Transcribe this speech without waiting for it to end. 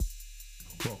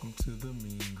Welcome to the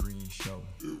Mean Green Show.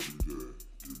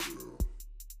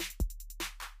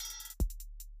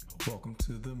 Welcome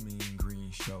to the Mean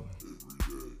Green Show.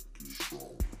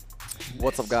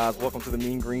 What's up, guys? Welcome to the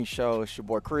Mean Green Show. It's your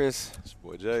boy Chris. It's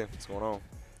your boy Jay. What's going on?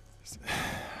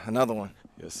 Another one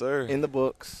Yes, sir. in the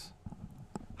books.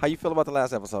 How you feel about the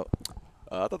last episode?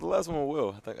 I thought the last one went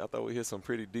well. I thought we hit some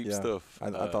pretty deep Yeah, stuff. I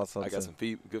thought so, I got too.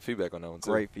 some good feedback on that one too.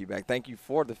 Great feedback. Thank you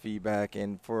for the feedback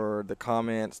and for the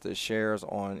comments, the shares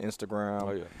on Instagram,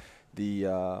 Oh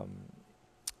yeah.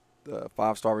 the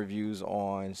 5-star reviews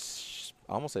on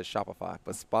I almost said Shopify,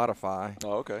 but Spotify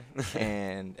Oh okay.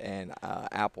 and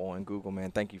Apple and Google.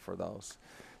 Man, thank you for those.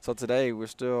 So today we're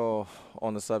still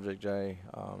on the subject, Jay.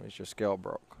 Is your scale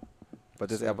broke? But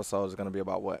this Sir. episode is going to be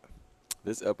about what?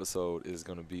 This episode is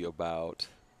going to be about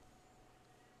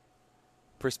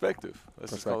perspective.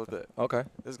 Let's just call it that. Okay.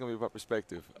 This is going to be about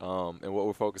perspective. And what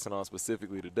we're focusing on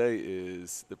specifically today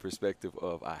is the perspective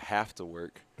of I have to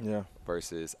work Yeah.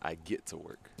 versus I get to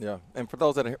work. Yeah. And for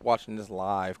those that are watching this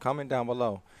live, comment down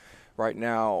below. Right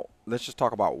now, let's just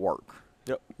talk about work.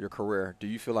 Yep. Your career. Do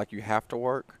you feel like you have to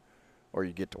work or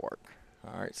you get to work?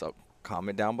 All right. So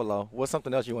comment down below. What's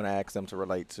something else you want to ask them to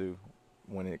relate to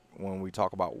when we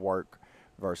talk about work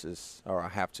versus, or I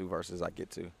have to versus I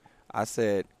get to? I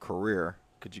said career.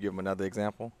 Could you give them another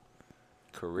example?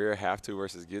 Career have to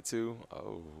versus get to.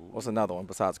 Oh. What's another one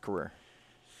besides career?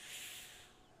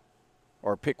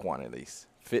 Or pick one at least.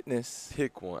 Fitness.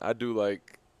 Pick one. I do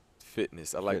like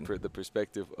fitness. I like Fitness. the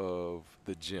perspective of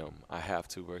the gym. I have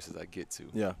to versus I get to.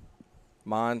 Yeah.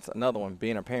 Mine's another one,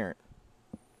 being a parent.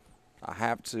 I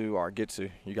have to or get to.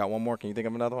 You got one more? Can you think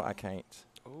of another one? I can't.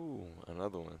 Oh,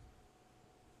 another one.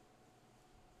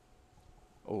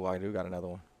 Oh, I do got another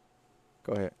one.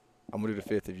 Go ahead. I'm going to do the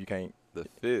fifth if you can't. The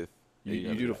fifth. You, Yeah,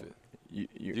 you do the fifth. you,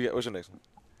 You got, what's your next one?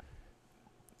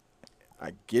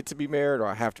 I get to be married or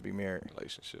I have to be married.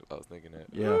 Relationship. I was thinking that.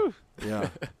 Yeah. Woo. Yeah.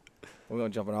 We're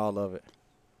going to jump in all of it.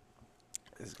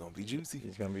 This is gonna be juicy.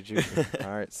 It's going to be juicy.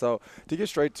 All right. So to get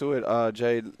straight to it,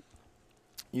 Jay,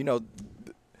 you know,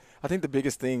 I think the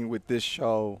biggest thing with this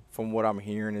show, from what I'm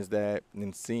hearing, is that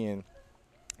and seeing,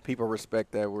 people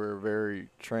respect that we're very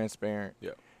transparent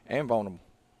Yeah. and vulnerable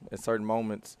at certain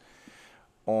moments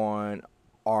on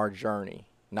our journey,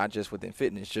 not just within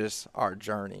fitness, just our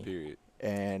journey. Period.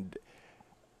 And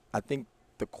I think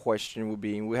the question would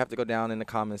be, we have to go down in the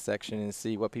comment section and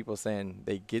see what people are saying.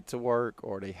 They get to work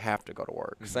or they have to go to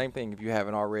work. Mhm. Same thing, if you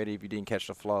haven't already, if you didn't catch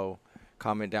the flow,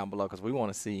 comment down below, because we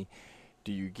want to see,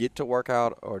 do you get to work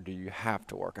out or do you have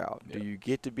to work out? Yeah. Do you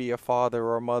get to be a father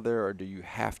or a mother, or do you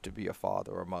have to be a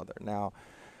father or a mother? Now,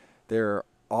 there are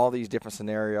all these different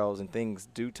scenarios and things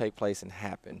do take place and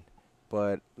happen.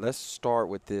 But let's start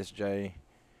with this, Jay.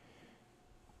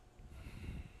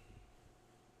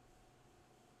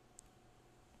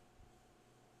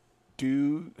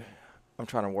 I'm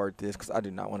trying to word this because I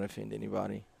do not want to offend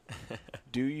anybody.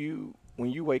 When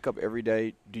you wake up every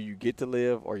day, do you get to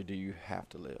live or do you have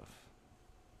to live?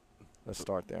 Let's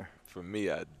start there. For me,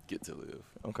 I get to live.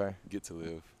 Okay. Get to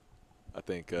live. I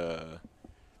think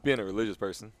being a religious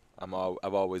person, I've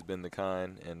always been the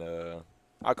kind, and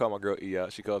I call my girl E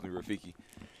out. She calls me Rafiki.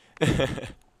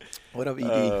 What up,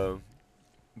 ED?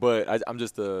 But I'm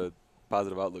just a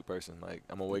positive outlook person. Like,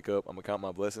 I'm gonna wake up, I'm gonna count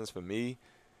my blessings. For me,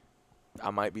 I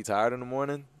might be tired in the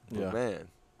morning, but Yeah. man,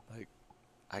 like,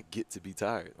 I get to be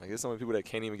tired. Like, there's so many people that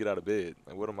can't even get out of bed.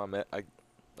 Like, what am I met?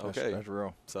 Okay. That's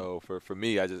real. So for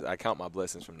me, I count my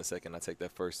blessings from the second I take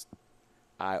that first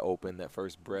eye open, that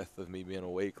first breath of me being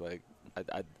awake. Like,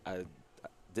 I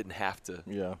didn't have to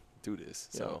Yeah. do this.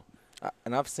 Yeah. So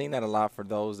And I've seen that a lot for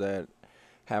those that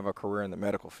have a career in the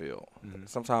medical field. Mhm.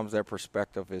 Sometimes their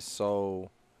perspective is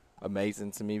so amazing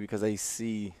to me because they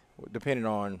see, depending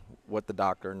on what the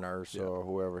doctor, nurse, Yeah. or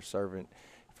whoever servant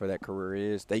for that career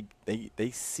is,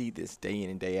 they see this day in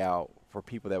and day out for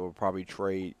people that would probably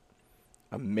trade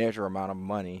a measure amount of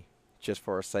money just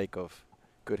for the sake of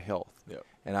good health. Yep.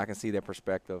 And I can see their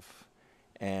perspective.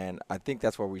 And I think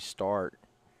that's where we start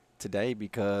today,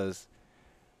 because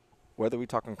whether we're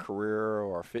talking career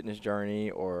or fitness journey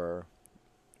or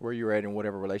where you're at in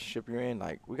whatever relationship you're in,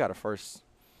 like, we got to first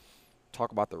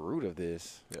talk about the root of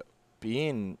this. Yep.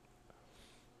 Being,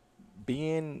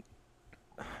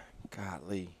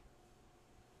 godly,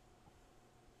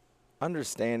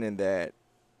 understanding that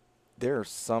there are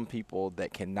some people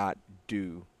that cannot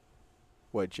do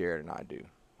what Jared and I do.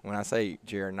 When I say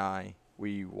Jared and I,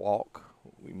 we walk,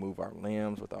 we move our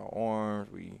limbs with our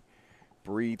arms, we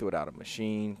breathe without a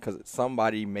machine, because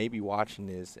somebody may be watching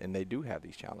this and they do have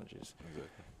these challenges. exactly.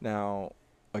 Now,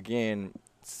 again,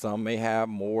 some may have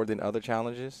more than other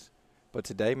challenges, but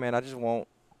today, man, I just want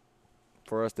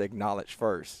for us to acknowledge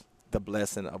first the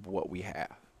blessing of what we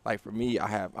have. Like for me,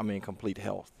 I'm in complete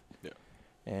health. Yeah.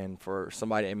 And for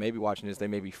somebody that may be watching this, they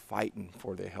may be fighting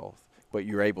for their health, but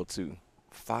you're able to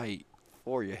fight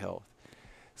for your health.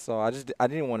 So I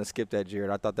didn't want to skip that,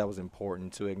 Jared. I thought that was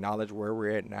important to acknowledge where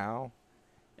we're at now,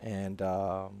 and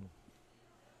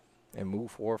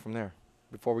move forward from there.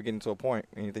 Before we get into a point,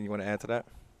 anything you want to add to that?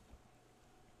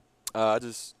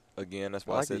 Again, that's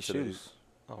why I I like said these today. shoes.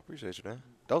 Oh, appreciate you, man.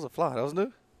 Those are fly. Those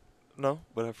new. No,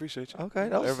 but I appreciate you. Okay,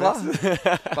 that was Everything's-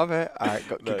 fly. My bad. All right,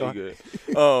 keep No, going. you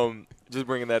good. Just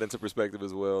bringing that into perspective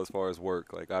as well, as far as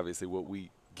work. Like obviously, what we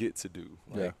get to do,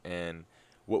 like, and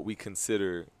what we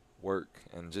consider work,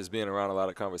 and just being around a lot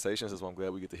of conversations. That's why I'm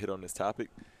glad we get to hit on this topic.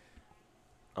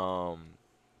 I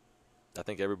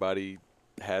think everybody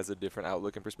has a different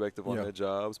outlook and perspective on Yeah. their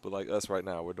jobs, but like us right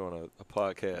now, we're doing a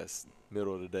podcast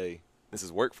middle of the day. This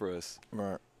is work for us.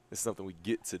 Right. This is something we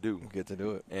get to do. Get to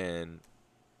do it. And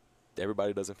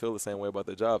everybody doesn't feel the same way about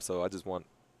their job. So I just want,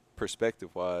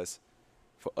 perspective-wise,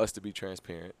 for us to be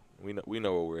transparent. We know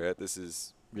where we're at. This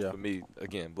is, Yeah. for me,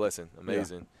 again, blessing,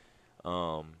 amazing.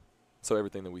 So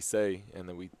everything that we say and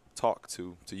that we talk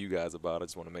to you guys about, I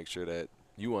just want to make sure that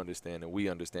you understand and we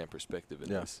understand perspective in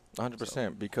this.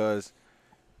 100%. Because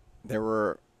there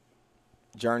were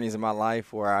journeys in my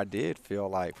life where I did feel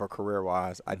like, for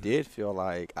career-wise, I did feel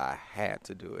like I had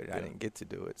to do it. I Yeah. didn't get to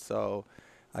do it. So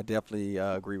I definitely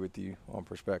agree with you on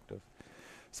perspective.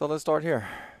 So let's start here.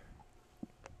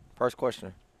 First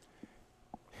question.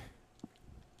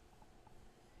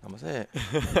 I'm going to say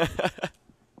it.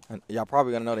 And y'all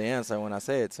probably going to know the answer when I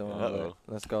say it to him. Uh-oh.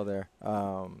 But let's go there.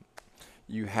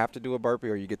 You have to do a burpee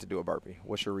or you get to do a burpee.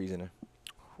 What's your reasoning?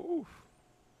 Whew.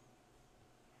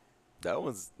 That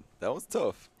one's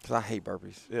tough. Because I hate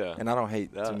burpees. Yeah. And I don't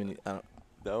hate That- too many.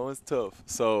 That one's tough.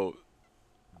 So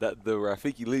that the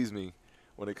Rafiki leaves me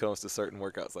when it comes to certain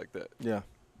workouts like that. Yeah.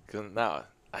 Because now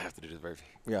I have to do this burpee.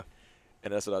 Yeah.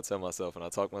 And that's what I tell myself. And I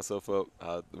talk myself up.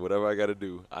 Whatever I got to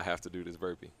do, I have to do this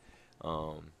burpee.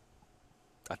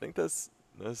 I think that's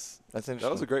Interesting. that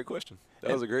was a great question.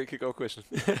 That was a great kickoff question.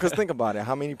 Because think about it.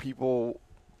 How many people,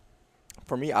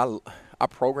 for me, I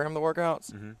program the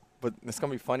workouts, Mm-hmm. but it's going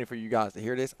to be funny for you guys to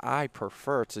hear this. I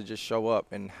prefer to just show up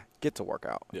and get to work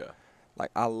out. Yeah.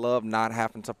 Like, I love not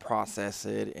having to process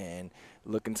it and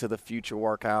look into the future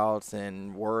workouts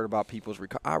and worry about people's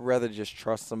I'd rather just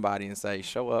trust somebody and say,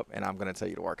 show up and I'm going to tell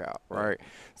you to work out, right?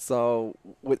 So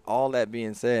with all that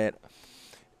being said,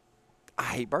 I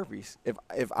hate burpees.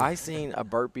 If I seen a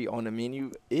burpee on the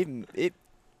menu,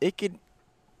 it could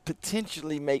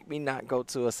potentially make me not go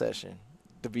to a session,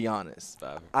 to be honest.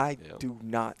 I Yep. do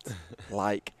not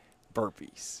like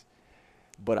burpees,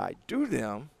 but I do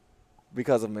them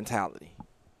because of mentality.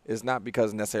 It's not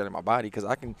because necessarily my body, because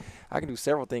I can do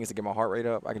several things to get my heart rate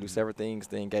up. I can do several things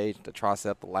to engage the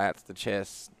tricep, the lats, the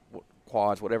chest,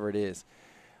 quads, whatever it is.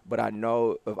 But I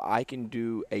know if I can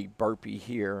do a burpee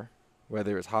here,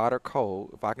 whether it's hot or cold,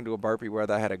 if I can do a burpee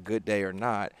whether I had a good day or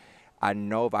not, I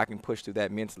know if I can push through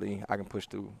that mentally, I can push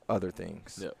through other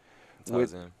things. Yep.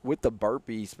 With the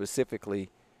burpee specifically,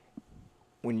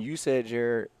 when you said,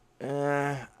 Jared,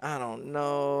 I don't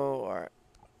know, or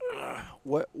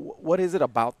what is it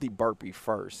about the burpee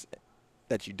first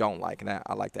that you don't like? And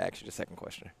I'd like to ask you the second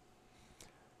question.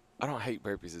 I don't hate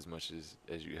burpees as much as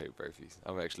you hate burpees.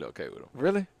 I'm actually okay with them.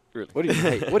 Really? Really. What do you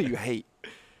hate? What do you hate?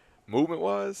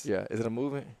 Movement-wise? Yeah. Is it a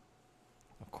movement?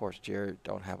 Of course, Jared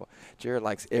Jared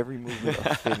likes every movement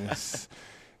of fitness.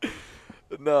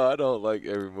 No, I don't like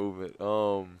every movement.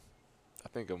 I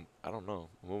don't know.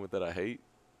 A movement that I hate?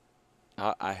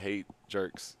 I hate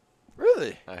jerks.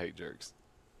 Really? I hate jerks.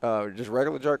 Just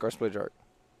regular jerk or split jerk?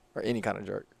 Or any kind of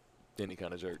jerk? Any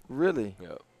kind of jerk. Really?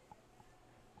 Yeah.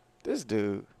 This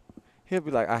dude, he'll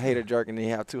be like, I hate a jerk, and then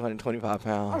he have 225 I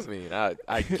pounds. mean, I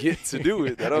get to do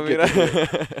it. I don't Get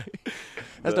mean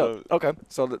That's dope. Okay,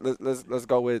 so let's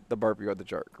go with the burpee or the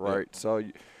jerk, Yeah. right? So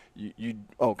you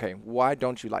okay? Why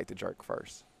don't you like the jerk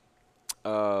first?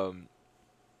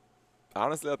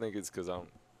 Honestly, I think it's because I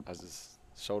just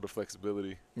shoulder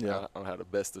flexibility. Yeah. I don't have the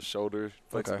best of shoulder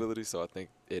flexibility, so I think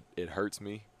it hurts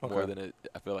me more Okay. than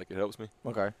I feel like it helps me.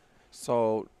 Okay,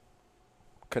 so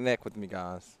connect with me,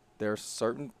 guys. There are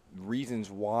certain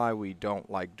reasons why we don't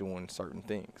like doing certain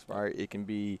things, right? It can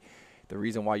be the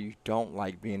reason why you don't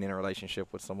like being in a relationship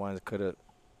with someone. It could have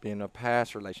been a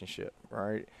past relationship,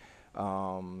 right?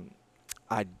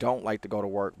 I don't like to go to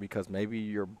work because maybe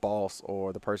your boss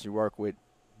or the person you work with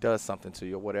does something to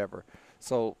you or whatever.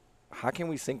 So how can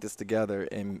we sync this together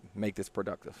and make this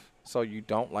productive? So you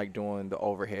don't like doing the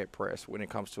overhead press when it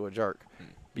comes to a jerk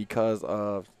because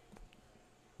of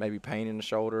maybe pain in the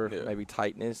shoulder, Yeah. maybe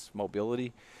tightness,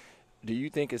 mobility. Do you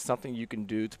think it's something you can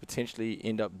do to potentially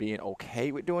end up being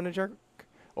okay with doing a jerk?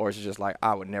 Or is it just like,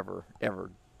 I would never,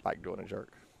 ever like doing a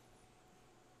jerk?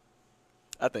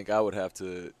 I think I would have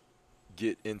to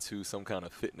get into some kind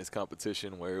of fitness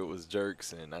competition where it was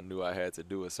jerks and I knew I had to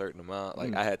do a certain amount.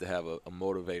 Like I had to have a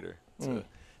motivator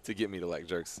to get me to like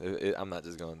jerks. I'm not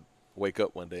just going to wake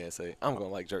up one day and say, I'm going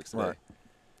to like jerks today. Right.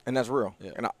 And that's real.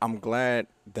 Yeah. And I'm glad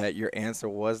that your answer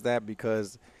was that,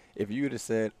 because if you would have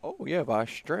said, oh, yeah, if I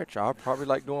stretch, I'll probably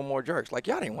like doing more jerks. Like,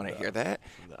 y'all didn't want to hear that.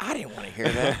 No. I didn't want to hear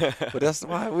that. But that's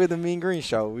why we're the Mean Green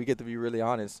Show. We get to be really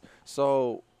honest.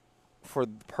 So for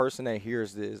the person that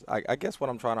hears this, I guess what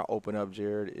I'm trying to open up,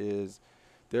 Jared, is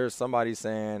there's somebody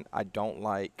saying, I don't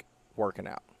like working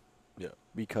out. Yeah.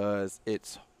 Because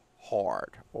it's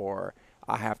hard, or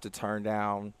I have to turn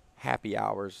down happy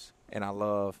hours and I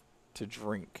love to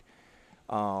drink.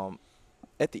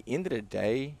 At the end of the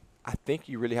day, I think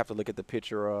you really have to look at the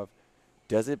picture of,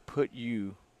 does it put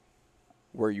you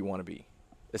where you want to be?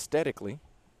 Aesthetically,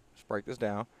 let's break this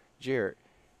down. Jared,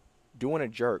 doing a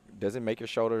jerk, does it make your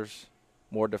shoulders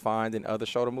more defined than other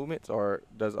shoulder movements, or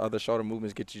does other shoulder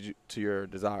movements get you to your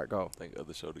desired goal? I think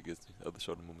other shoulder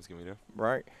movements get me there.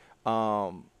 Right?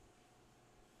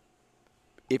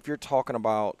 If you're talking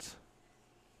about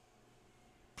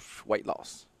weight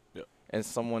loss, Yep. and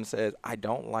someone says, I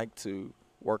don't like to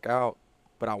work out,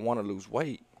 but I want to lose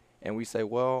weight, and we say,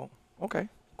 well, okay,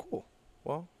 cool.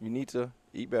 Well, you need to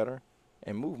eat better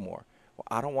and move more. Well,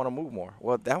 I don't want to move more.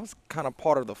 Well, that was kind of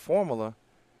part of the formula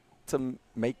to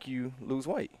make you lose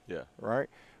weight, Yeah. right?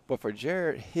 But for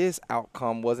Jared, his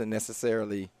outcome wasn't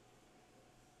necessarily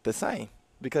the same,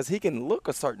 because he can look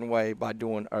a certain way by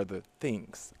doing other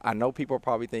things. I know people are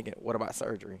probably thinking, what about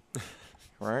surgery?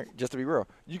 Right? Just to be real.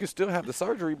 You can still have the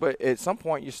surgery, but at some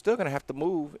point you're still going to have to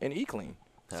move and eat clean.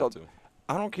 Have to.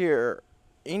 I don't care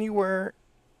anywhere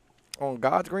on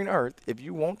God's green earth, if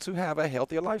you want to have a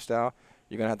healthier lifestyle,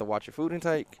 you're going to have to watch your food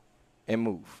intake and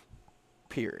move,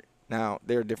 period. Now,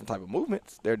 there are different type of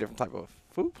movements. There are different type of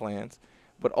food plans.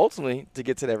 But ultimately, to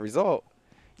get to that result,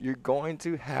 you're going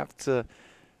to have to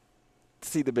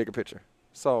see the bigger picture.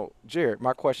 So, Jared,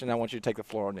 my question, I want you to take the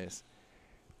floor on this.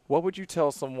 What would you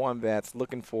tell someone that's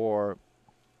looking for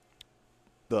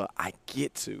the I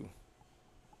get to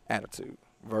attitude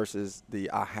versus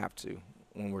the I have to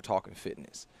when we're talking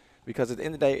fitness? Because at the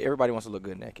end of the day, everybody wants to look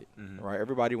good naked, right?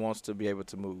 Everybody wants to be able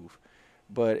to move.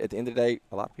 But at the end of the day,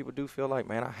 a lot of people do feel like,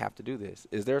 man, I have to do this.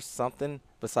 Is there something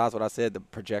besides what I said, the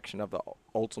projection of the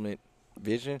ultimate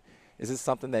vision? Is this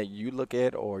something that you look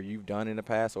at or you've done in the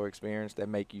past or experienced that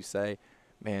make you say,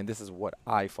 man, this is what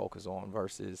I focus on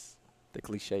versus the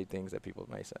cliche things that people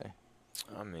may say?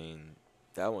 I mean,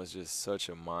 that one's just such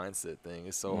a mindset thing.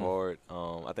 It's so hard.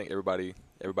 I think everybody's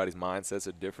mindsets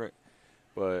are different.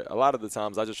 But a lot of the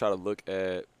times I just try to look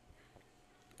at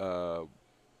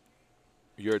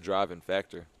your driving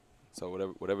factor,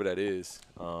 so whatever that is,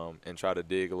 and try to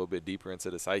dig a little bit deeper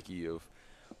into the psyche of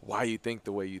why you think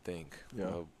the way you think.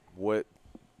 Yeah. What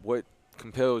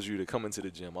compels you to come into the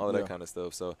gym, all of that kind of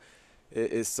stuff. So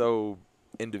it's so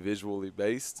individually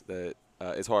based that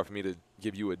it's hard for me to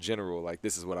give you a general, like,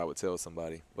 this is what I would tell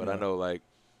somebody. But I know, like,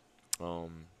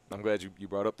 I'm glad you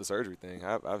brought up the surgery thing.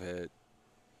 I've had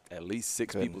at least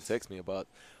 6 people text me about,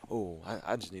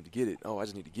 I just need to get it. I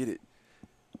just need to get it.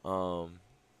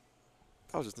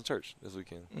 I was just in church this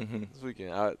weekend. This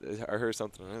weekend, I heard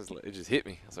something, and it just hit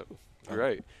me. I was like, you're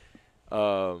right.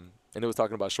 And it was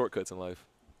talking about shortcuts in life.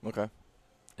 Okay.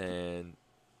 And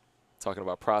talking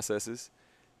about processes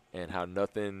and how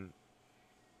nothing,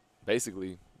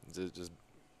 basically, just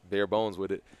bare bones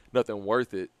with it, nothing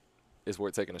worth it is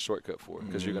worth taking a shortcut for,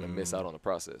 because you're going to miss out on the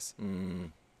process.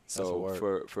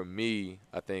 So for me,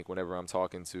 I think whenever I'm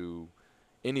talking to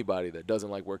anybody that doesn't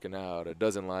like working out or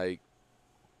doesn't like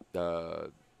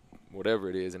whatever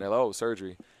it is, and they're like,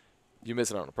 surgery, you're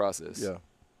missing out on the process. Yeah.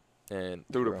 And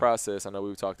through the process, I know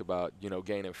we've talked about,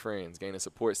 gaining friends, gaining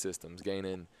support systems,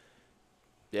 gaining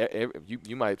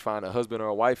you might find a husband or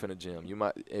a wife in a gym. You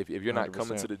might, if you're not 100%.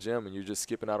 Coming to the gym and you're just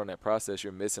skipping out on that process,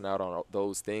 you're missing out on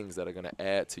those things that are going to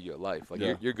add to your life. Like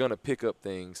you're going to pick up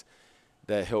things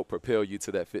that help propel you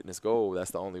to that fitness goal.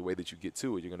 That's the only way that you get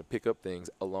to it. You're going to pick up things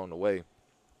along the way.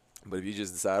 But if you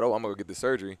just decide, I'm going to go get the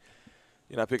surgery,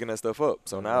 you're not picking that stuff up.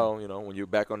 So now, when you're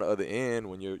back on the other end,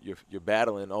 when you're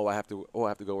battling, I have to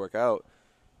go work out,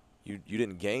 you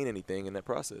didn't gain anything in that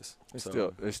process.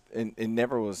 It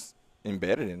never was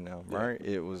embedded in them, right?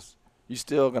 It was, you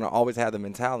still going to always have the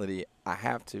mentality, I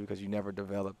have to, because you never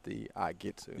developed the I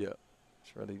get to. Yeah.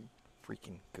 It's really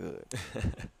freaking good.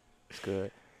 It's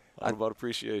good. All about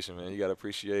appreciation, man. You got to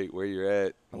appreciate where you're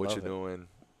at, I what love you're it. doing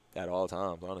at all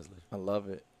times, honestly. I love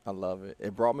it. I love it.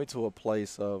 It brought me to a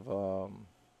place of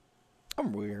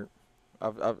I'm weird.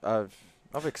 I've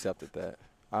accepted that.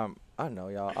 I know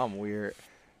y'all. I'm weird.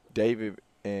 David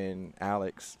and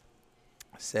Alex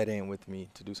sat in with me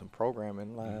to do some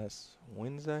programming last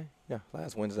Wednesday. Yeah,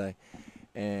 last Wednesday.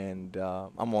 And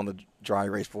I'm on the dry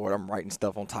erase board. I'm writing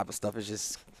stuff on top of stuff. It's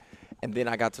just, and then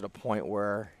I got to the point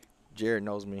where Jared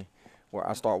knows me, where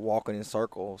I start walking in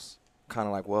circles, kind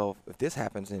of like, well, if this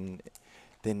happens, and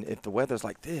then if the weather's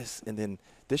like this, and then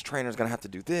this trainer's gonna have to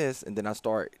do this, and then I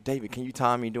start, David, can you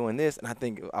time me doing this? And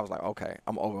I was like, okay,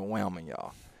 I'm overwhelming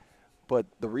y'all. But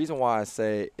the reason why I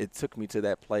say it took me to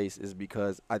that place is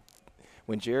because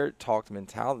when Jared talked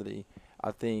mentality,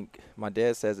 I think my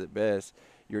dad says it best.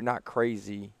 You're not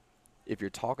crazy if you're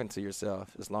talking to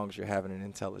yourself as long as you're having an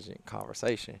intelligent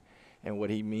conversation. And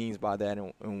what he means by that,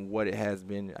 and what it has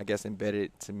been, I guess,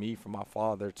 embedded to me from my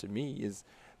father to me is,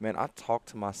 man, I talk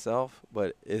to myself,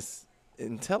 but it's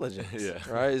intelligence, Yeah.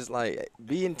 right? It's like,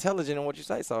 be intelligent in what you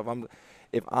say. So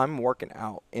if I'm working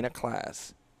out in a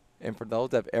class, and for those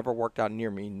that have ever worked out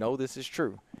near me, know this is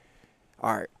true.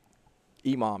 All right,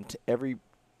 Imam, every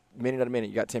minute of the minute,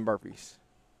 you got 10 burpees.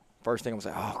 First thing I'm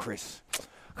going to say, oh, Chris,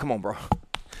 come on, bro.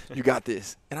 You got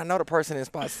this. And I know the person in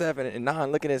spot 7 and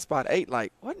 9 looking at spot 8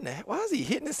 like, what in the heck? Why is he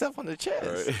hitting himself on the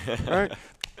chest? Right?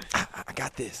 I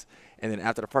got this. And then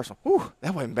after the first one, whew,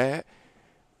 that wasn't bad.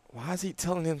 Why is he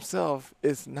telling himself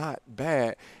it's not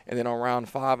bad? And then on round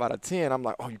 5 out of 10, I'm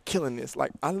like, oh, you're killing this.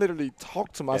 Like, I literally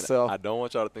talk to myself. And I don't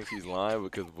want y'all to think he's lying,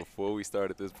 because before we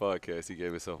started this podcast, he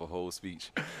gave himself a whole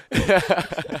speech.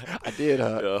 I did.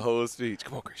 A whole speech.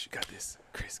 Come on, Chris, you got this.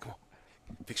 Chris, come on.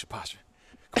 Fix your posture.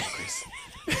 Come on, Chris.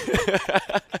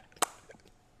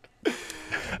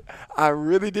 I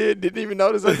really did. Didn't even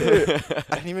notice I did.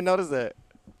 I didn't even notice that.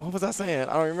 What was I saying?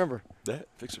 I don't remember. That?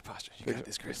 Fix your posture. You got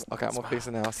this, Chris. Okay, I'm going to fix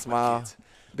it now. My Smile. kids.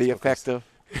 Be Let's focus. effective.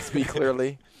 Speak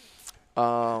clearly.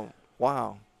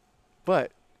 Wow.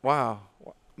 But, wow.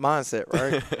 Mindset,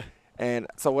 right? And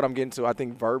so what I'm getting to, I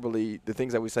think verbally, the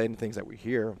things that we say and the things that we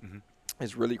hear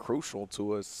is really crucial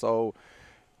to us. So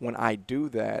when I do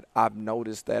that, I've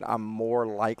noticed that I'm more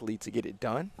likely to get it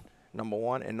done, number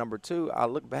one. And number two, I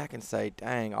look back and say,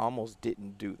 dang, I almost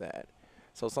didn't do that.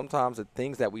 So sometimes the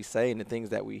things that we say and the things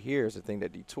that we hear is the thing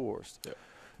that detours. Yeah.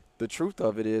 The truth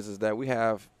of it is that we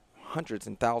have hundreds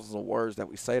and thousands of words that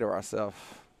we say to ourselves,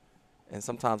 and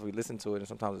sometimes we listen to it and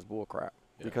sometimes it's bull crap.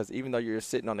 Yeah. Because even though you're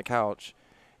sitting on the couch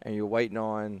and you're waiting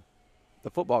on the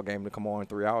football game to come on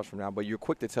 3 hours from now, but you're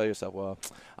quick to tell yourself, well,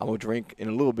 I'm going to drink in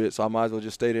a little bit, so I might as well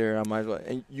just stay there. I might as well.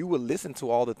 And you will listen to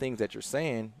all the things that you're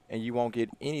saying, and you won't get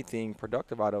anything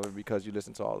productive out of it because you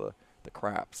listen to all the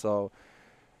crap. So,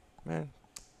 man,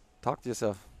 talk to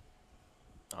yourself.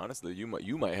 Honestly, you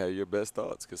might have your best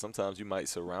thoughts, because sometimes you might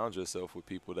surround yourself with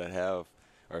people that have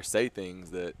or say things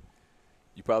that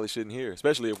you probably shouldn't hear,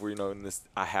 especially if we're, in this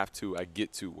I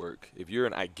get to work. If you're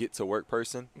an I get to work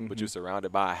person, but you're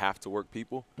surrounded by I have to work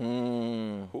people,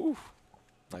 oof,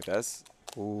 like that's,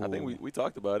 I think we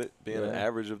talked about it, being an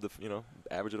average of the,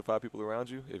 average of the 5 people around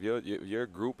you. If your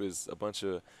group is a bunch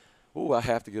of, I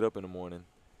have to get up in the morning,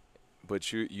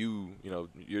 but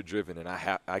you're driven and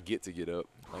I get to get up.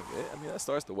 Like, that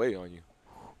starts to weigh on you.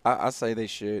 I say they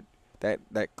should.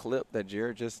 That clip that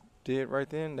Jared just did right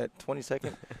then, that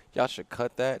 20-second, y'all should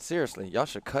cut that. Seriously, y'all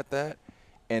should cut that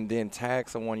and then tag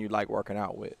someone you like working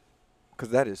out with, because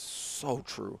that is so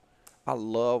true. I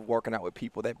love working out with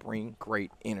people that bring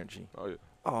great energy. Oh, yeah.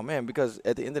 Oh, man, because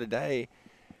at the end of the day,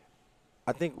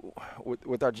 I think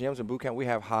with our gyms and boot camp, we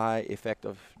have high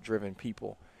effective driven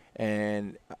people.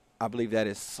 And I believe that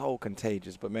is so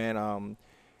contagious. But, man, I'm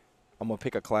going to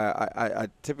pick a class. I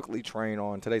typically train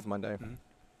on, today's Monday,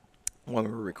 when we're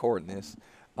recording this.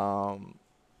 On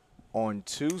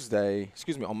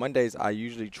Mondays, I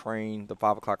usually train the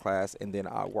 5 o'clock class, and then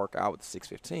I work out with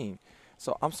 6:15.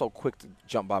 So I'm so quick to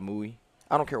jump by Mui.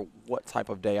 I don't care what type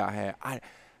of day I had.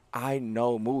 I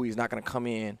know Mui's not going to come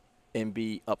in and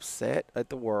be upset at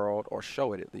the world, or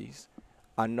show it at least.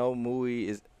 I know Mui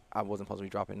is – I wasn't supposed to be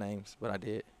dropping names, but I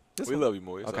did. We love you,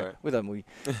 Mui. Okay, we love Mui.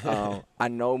 I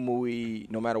know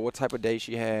Mui, no matter what type of day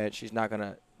she had, she's not going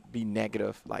to be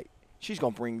negative. Like, she's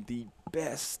going to bring the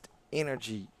best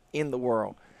energy in the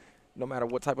world. No matter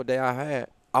what type of day I had,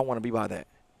 I want to be by that.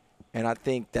 And I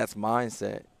think that's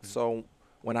mindset. So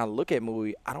when I look at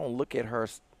Mui, I don't look at her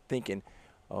thinking,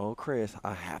 oh, Chris,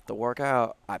 I have to work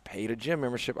out. I paid a gym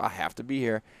membership. I have to be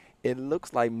here. It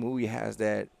looks like Mui has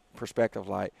that perspective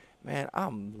like, man,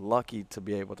 I'm lucky to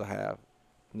be able to have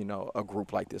a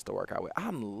group like this to work out with.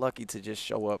 I'm lucky to just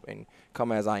show up and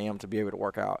come as I am to be able to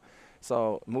work out.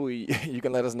 So, Mui, you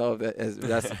can let us know if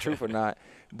that's the truth or not.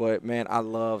 But, man, I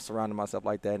love surrounding myself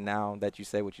like that. Now that you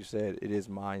say what you said, it is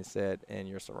mindset and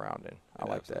your surrounding. I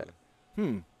like Absolutely.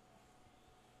 that.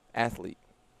 Athlete,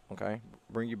 okay?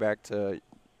 Bring you back to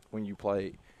when you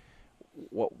played.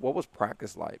 What was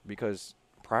practice like? Because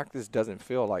practice doesn't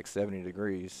feel like 70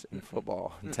 degrees in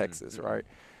football in Texas, right?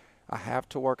 I have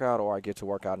to work out or I get to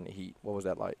work out in the heat. What was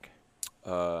that like?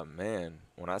 Man,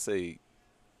 when I say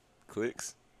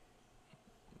clicks,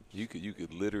 you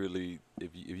could literally,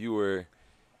 if you were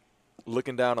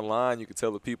looking down the line, you could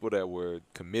tell the people that were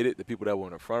committed, the people that were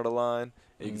in the front of the line,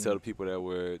 and you could tell the people that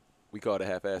were, we call it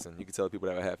half-assing. You could tell the people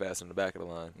that were half-assing in the back of the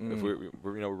line. If we're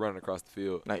running across the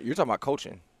field. Now, you're talking about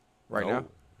coaching right now? No,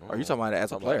 Or are you talking about it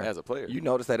as a player? As a player. You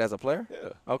noticed that as a player? Yeah.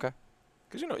 Okay.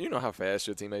 Because you know how fast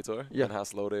your teammates are Yeah. and how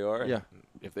slow they are. Yeah. And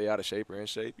if they out of shape or in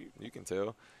shape, you can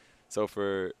tell. So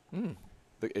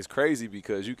it's crazy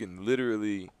because you can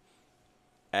literally,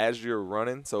 as you're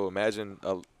running, so imagine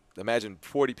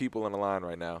 40 people in a line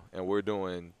right now, and we're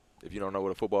doing, if you don't know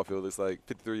what a football field is like,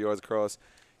 53 yards across,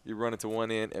 you're running to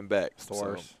one end and back. It's the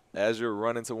worst. As you're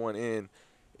running to one end,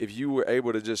 if you were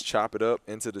able to just chop it up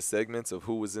into the segments of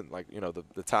who was in, like,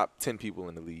 the top 10 people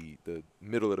in the league, the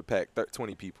middle of the pack,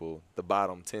 20 people, the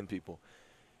bottom 10 people,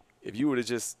 if you were to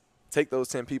just take those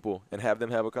 10 people and have them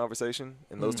have a conversation,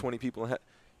 and those 20 people,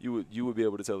 you would be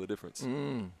able to tell the difference.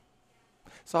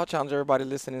 So I'll challenge everybody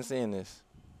listening and seeing this.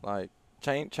 Like,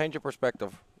 change your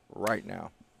perspective right now.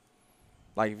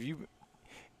 Like,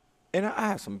 and I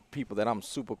have some people that I'm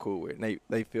super cool with, and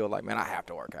they feel like, man, I have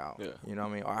to work out. Yeah. You know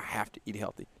what I mean? Or I have to eat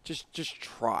healthy. Just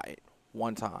try it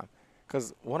one time.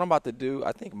 Because what I'm about to do,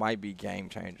 I think might be game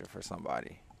changer for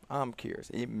somebody. I'm curious.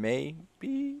 It may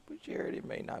be, but Jared, it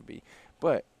may not be.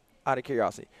 But out of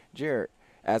curiosity, Jared,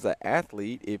 as an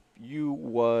athlete, if you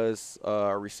was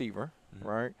a receiver,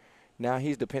 right? Now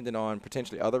he's dependent on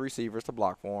potentially other receivers to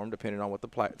block for him, depending on what the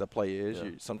play is.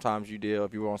 Yeah. Sometimes you deal,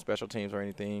 if you were on special teams or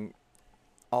anything,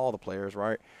 all the players,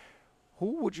 right?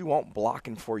 Who would you want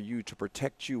blocking for you to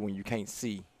protect you when you can't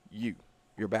see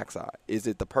your backside? Is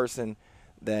it the person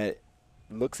that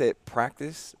looks at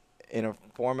practice in a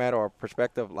format or a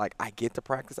perspective like, I get to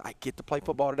practice, I get to play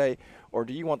football today? Or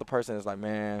do you want the person that's like,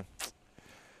 man,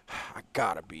 I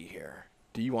got to be here?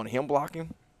 Do you want him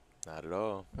blocking? Not at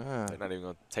all. They're not even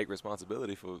going to take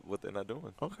responsibility for what they're not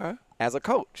doing. Okay. As a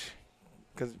coach,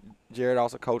 because Jared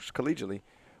also coached collegiately,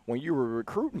 when you were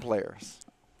recruiting players,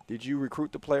 did you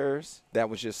recruit the players that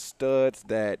was just studs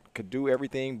that could do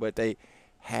everything, but they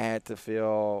had to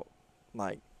feel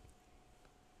like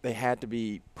they had to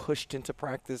be pushed into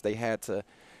practice, they had to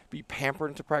be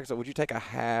pampered into practice? Or would you take a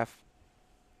half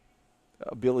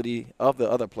ability of the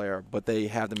other player, but they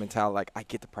have the mentality like, I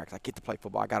get to practice, I get to play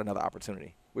football, I got another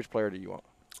opportunity? Which player do you want?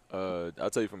 I'll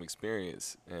tell you from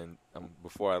experience, and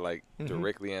before I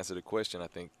directly answer the question, I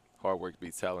think hard work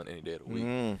beats talent any day of the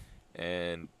week.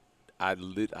 And I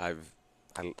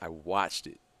watched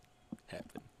it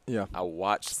happen. Yeah. I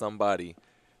watched somebody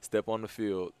step on the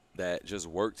field that just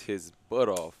worked his butt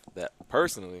off. That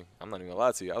personally, I'm not even gonna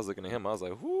lie to you, I was looking at him, I was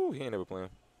like, whoo, he ain't never playing.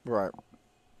 Right.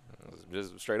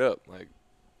 Just straight up, like,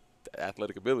 the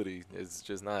athletic ability is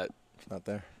just not. It's not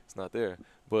there. It's not there.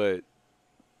 But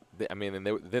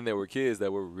then there were kids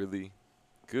that were really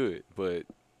good, but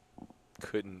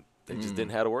couldn't. They just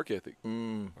didn't have a work ethic,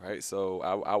 right? So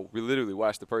I literally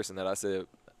watched the person that I said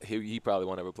he probably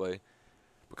won't ever play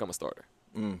become a starter,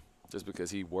 just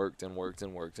because he worked and worked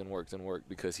and worked and worked and worked,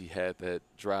 because he had that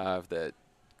drive, that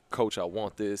coach, I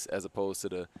want this, as opposed to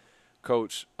the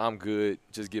coach, I'm good,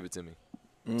 just give it to me.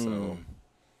 So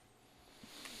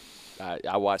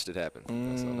I watched it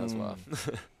happen. So that's why.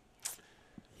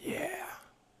 Yeah.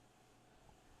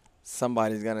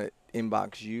 Somebody's going to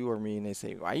inbox you or me and they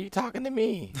say, why are you talking to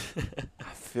me?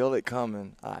 I feel it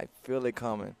coming.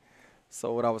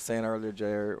 So what I was saying earlier,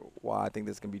 Jared, why I think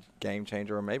this can be game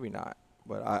changer, or maybe not,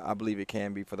 but I believe it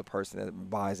can be for the person that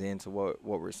buys into what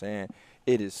we're saying.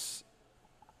 It is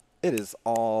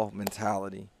all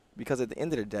mentality, because at the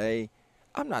end of the day,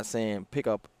 I'm not saying pick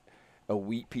up a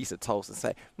wheat piece of toast and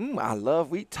say, I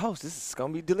love wheat toast, this is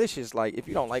going to be delicious. Like, if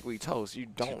you don't like wheat toast, you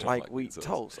don't like wheat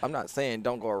toast. I'm not saying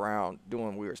don't go around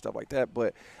doing weird stuff like that,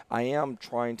 but I am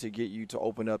trying to get you to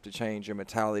open up to change your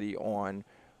mentality on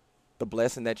the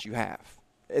blessing that you have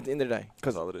at the end of the day.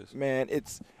 Because, man,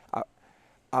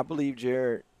 I believe,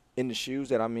 Jared, in the shoes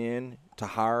that I'm in to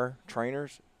hire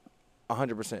trainers,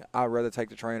 100%. I'd rather take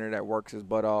the trainer that works his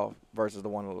butt off versus the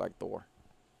one who like Thor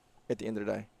at the end of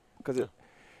the day. Because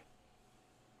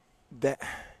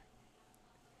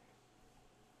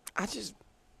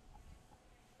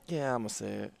Yeah, I'm going to say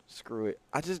it. Screw it.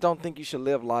 I just don't think you should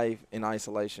live life in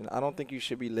isolation. I don't think you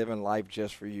should be living life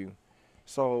just for you.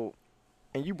 So,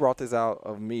 and you brought this out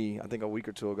of me, I think a week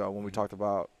or two ago when we talked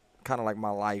about kind of like my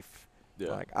life.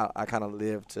 Yeah. Like I kind of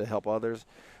live to help others.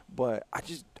 But I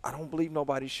don't believe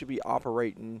nobody should be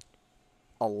operating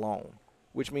alone,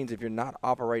 which means if you're not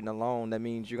operating alone, that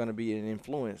means you're going to be an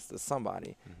influence to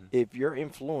somebody. Mm-hmm. If your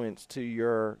influence to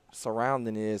your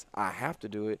surrounding is, I have to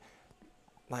do it,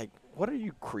 like, what are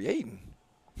you creating?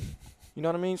 You know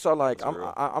what I mean? So, like, That's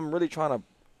real. I'm really trying to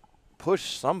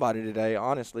push somebody today,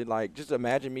 honestly. Like, just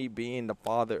imagine me being the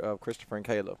father of Christopher and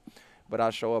Caleb. But I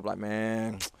show up like,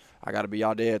 man, I got to be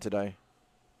y'all dad today.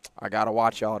 I got to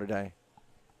watch y'all today.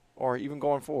 Or even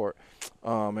going forward,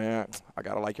 man, I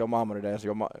got to like your mama today.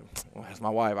 That's my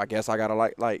wife. I guess I got to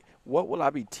like, what will I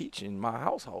be teaching my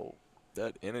household?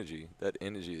 That energy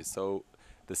is so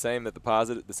the same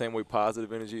way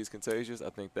positive energy is contagious. I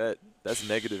think that's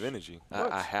negative energy.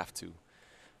 I have to.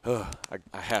 I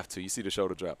have to. You see the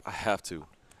shoulder drop. I have to.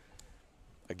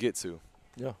 I get to.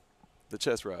 Yeah. The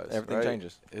chest rise. Everything right?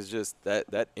 changes. It's just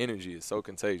that energy is so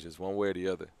contagious, one way or the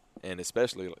other, and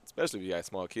especially if you got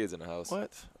small kids in the house.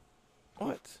 What?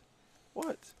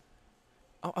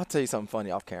 I'll tell you something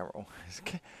funny off camera.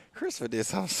 Christopher did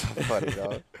something so funny,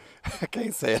 dog. I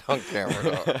can't say it on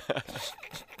camera, dog.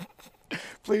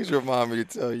 Please remind me to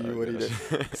tell you what he did.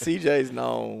 CJ's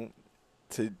known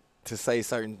to say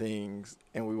certain things,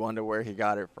 and we wonder where he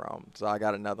got it from. So I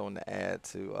got another one to add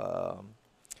to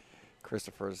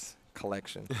Christopher's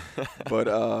collection. But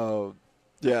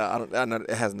yeah, I know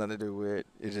it has nothing to do with it.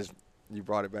 It's just you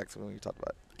brought it back to when you talked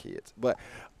about kids. But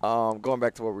going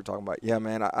back to what we're talking about, yeah,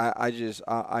 man,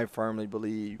 I firmly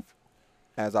believe,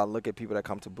 as I look at people that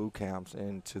come to boot camps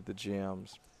and to the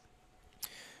gyms,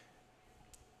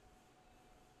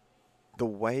 the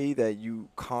way that you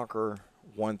conquer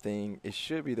one thing, it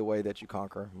should be the way that you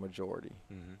conquer majority.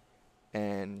 Mm-hmm.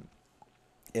 And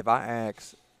if I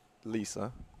ask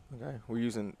Lisa, okay, we're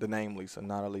using the name Lisa,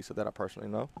 not a Lisa that I personally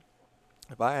know.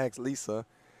 If I ask Lisa,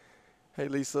 hey,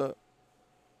 Lisa,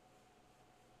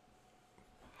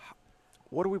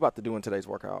 what are we about to do in today's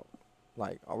workout?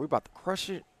 Like, are we about to crush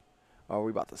it or are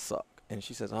we about to suck? And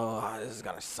she says, oh, this is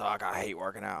going to suck. I hate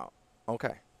working out.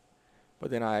 Okay. But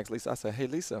then I ask Lisa, I said, hey,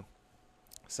 Lisa,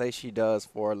 say she does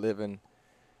for a living,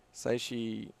 say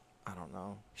she, I don't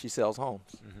know, she sells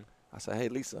homes. Mm-hmm. I said, hey,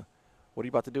 Lisa, what are you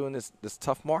about to do in this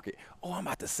tough market? Oh, I'm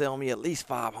about to sell me at least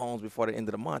 5 homes before the end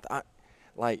of the month.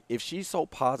 Like, if she's so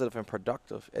positive and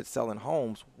productive at selling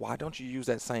homes, why don't you use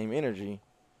that same energy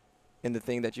in the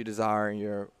thing that you desire in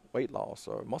your weight loss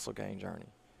or muscle gain journey?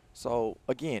 So,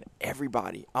 again,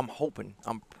 everybody, I'm hoping,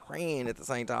 I'm praying at the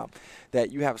same time that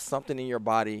you have something in your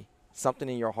body, something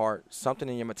in your heart, something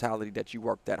in your mentality that you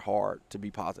work that hard to be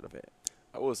positive at.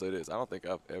 I will say this. I don't think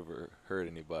I've ever heard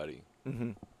anybody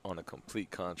Mm-hmm. on a complete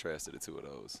contrast to the two of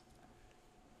those.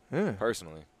 Yeah.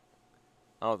 Personally,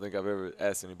 I don't think I've ever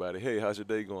asked anybody, hey, how's your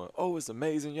day going? Oh, it's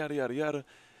amazing, yada, yada, yada,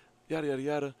 yada, yada,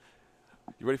 yada.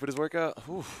 You ready for this workout?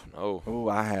 Oof, no. Ooh,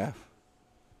 I have.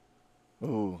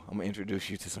 Ooh, I'm going to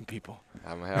introduce you to some people.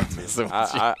 I'm going to have to. So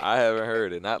I haven't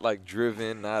heard it. Not like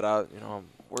driven, not out,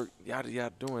 work, yada,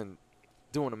 yada,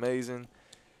 doing amazing.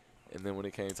 And then when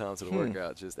it came time to the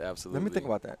workout, just absolutely. Let me think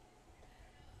about that.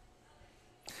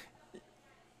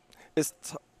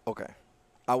 Okay.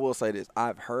 I will say this.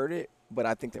 I've heard it, but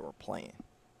I think they were playing.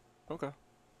 Okay.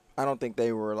 I don't think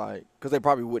they were like, because they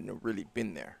probably wouldn't have really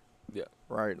been there. Yeah.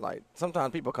 Right. Like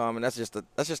sometimes people come and that's just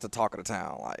the talk of the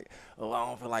town. Like, oh, I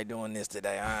don't feel like doing this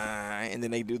today. And then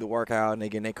they do the workout and they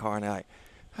get in their car and they're like,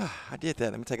 I did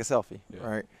that. Let me take a selfie. Yeah.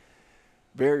 Right.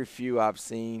 Very few I've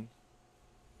seen.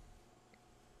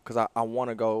 Because I want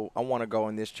to go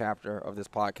in this chapter of this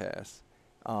podcast.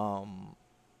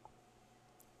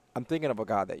 I'm thinking of a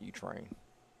guy that you train,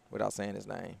 without saying his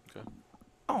name.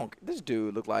 Okay. This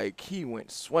dude looked like he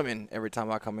went swimming every time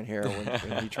I come in here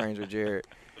when he trains with Jared.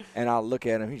 And I look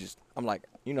at him, I'm like,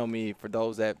 you know me, for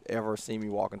those that ever see me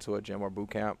walk into a gym or boot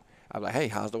camp, I'm like, hey,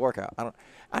 how's the workout?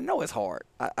 I know it's hard.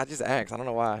 I just ask. I don't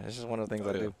know why. It's just one of the things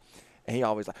I do. And he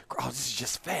always like, oh, this is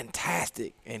just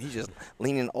fantastic. And he's just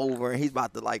leaning over and he's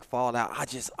about to like fall out.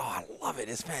 I love it.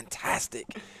 It's fantastic.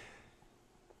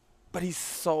 But he's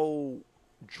so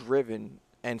driven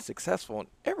and successful in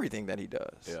everything that he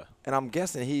does. Yeah. And I'm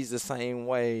guessing he's the same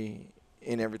way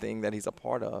in everything that he's a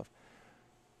part of.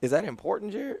 Is that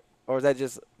important, Jared? Or is that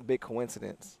just a big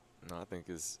coincidence? No, I think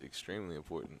it's extremely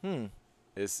important.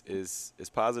 It's It's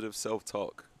positive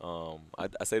self-talk. I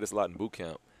say this a lot in boot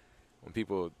camp.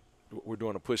 When we're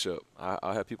doing a push-up,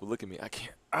 I'll have people look at me.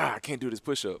 I can't do this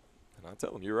push-up. And I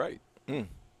tell them, you're right.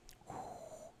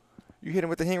 You hit him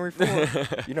with the Henry Ford.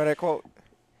 You know that quote?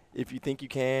 If you think you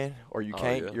can or you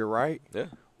can't, yeah. you're right. Yeah.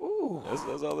 Ooh.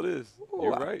 That's all it is. Ooh,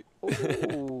 You're right.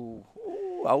 Ooh.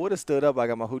 Ooh. I would have stood up. I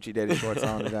got my hoochie daddy shorts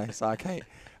on today, so I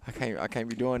can't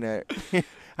be doing that.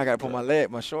 I gotta put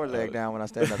my short leg down when I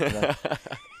stand up today.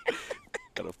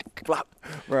 Gotta Flop.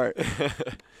 Right.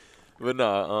 But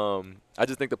nah, I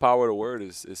just think the power of the word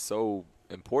is so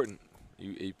important.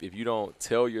 If you don't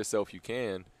tell yourself you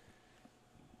can,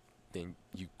 then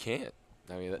you can't.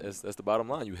 I mean, that's the bottom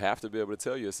line. You have to be able to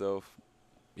tell yourself.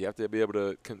 You have to be able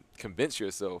to convince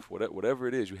yourself, whatever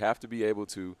it is. You have to be able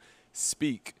to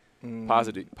speak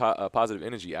positive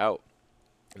energy out.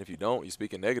 And if you don't, you're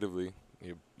speaking negatively.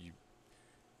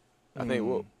 I think,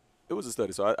 well, it was a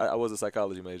study. So I was a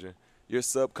psychology major. Your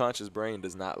subconscious brain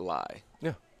does not lie.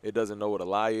 Yeah. It doesn't know what a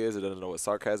lie is. It doesn't know what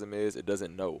sarcasm is. It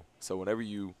doesn't know. So whenever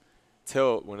you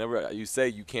say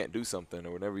you can't do something,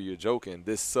 or whenever you're joking,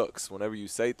 this sucks, whenever you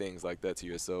say things like that to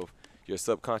yourself, your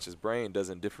subconscious brain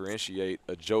doesn't differentiate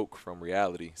a joke from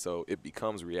reality. So it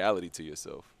becomes reality to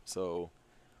yourself. So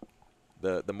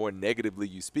the more negatively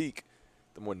you speak,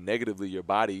 the more negatively your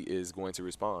body is going to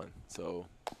respond. So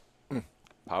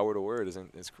power of the word is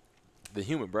the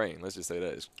human brain. Let's just say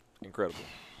that is incredible.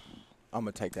 I'm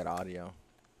gonna take that audio.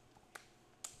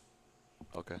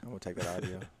 Okay. I'm gonna take that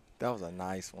audio. That was a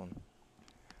nice one.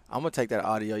 I'm gonna take that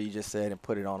audio you just said and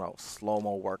put it on a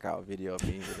slow-mo workout video of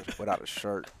me without a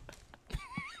shirt.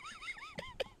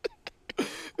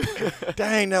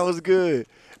 Dang, that was good.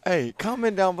 Hey,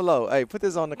 comment down below. Hey, put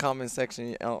this on the comment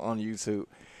section on YouTube.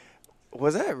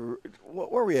 Was that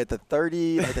what were we at the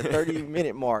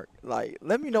 30-minute mark? Like,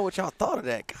 let me know what y'all thought of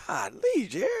that. Golly,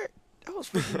 Jared, that was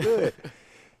freaking good.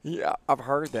 Yeah, I've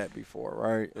heard that before,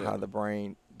 right? Yeah. How the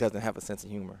brain doesn't have a sense of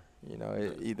humor. You know,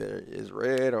 it either is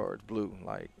red or it's blue.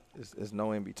 Like, there's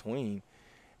no in between.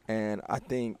 And I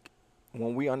think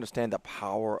when we understand the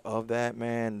power of that,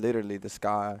 man, literally the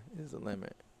sky is the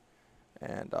limit.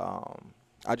 And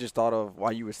I just thought of,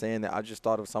 while you were saying that, I just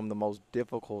thought of some of the most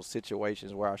difficult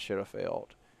situations where I should have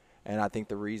failed. And I think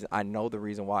the reason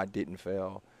why I didn't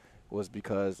fail was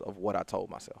because of what I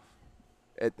told myself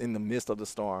in the midst of the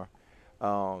storm.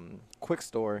 Quick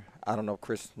story. I don't know if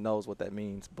Chris knows what that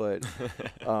means, but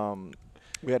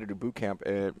we had to do boot camp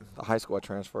at the high school I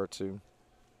transferred to,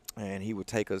 and he would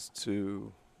take us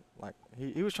to, like,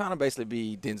 he was trying to basically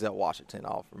be Denzel Washington,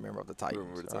 member of the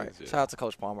Titans. Right? Yeah. Shout out to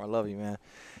Coach Palmer. I love you, man.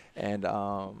 And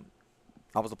I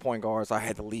was the point guard, so I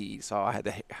had to lead. So I had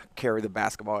to carry the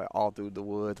basketball all through the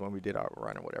woods when we did our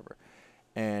run or whatever.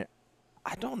 And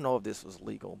I don't know if this was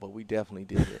legal, but we definitely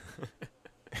did it.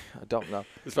 I don't know.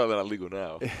 It's probably not legal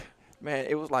now. Man,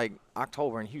 it was like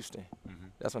October in Houston. Mm-hmm.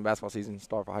 That's when basketball season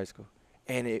started for high school.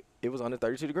 And it was under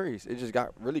 32 degrees. It just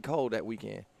got really cold that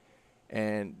weekend.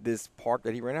 And this park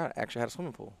that he ran out actually had a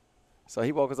swimming pool. So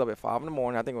he woke us up at 5 in the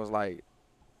morning. I think it was like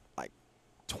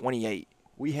 28.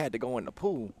 We had to go in the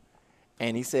pool.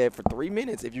 And he said for 3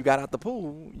 minutes, if you got out the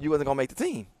pool, you wasn't going to make the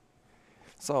team.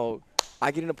 So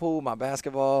I get in the pool, my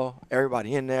basketball,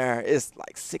 everybody in there. It's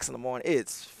like 6 in the morning.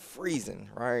 It's freezing,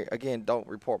 right? Again, don't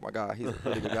report my guy. He's a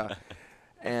really good guy.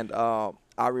 And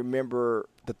I remember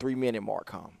the 3-minute mark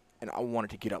come. And I wanted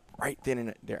to get up right then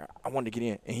and there. I wanted to get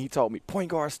in. And he told me,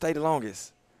 point guard, stay the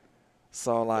longest.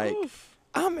 So, like,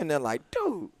 I'm in there like,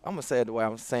 dude, I'm going to say it the way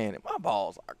I'm saying it. My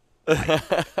balls are,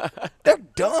 like, they're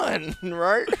done,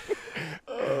 right?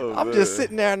 I'm just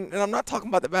sitting there, and I'm not talking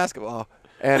about the basketball.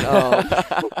 And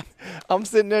I'm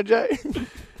sitting there, Jay.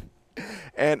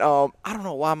 And I don't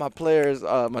know why my players,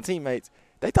 my teammates,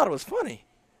 they thought it was funny.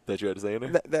 That you had to stay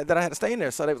in there? That I had to stay in there.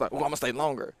 So they was like, well, I'm going to stay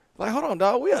longer. Like, hold on,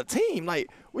 dog. We a team.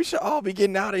 Like, we should all be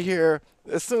getting out of here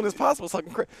as soon as possible. So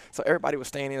everybody was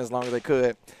staying in as long as they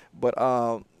could. But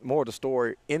more of the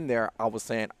story, in there, I was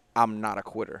saying, I'm not a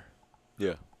quitter.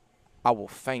 Yeah. I will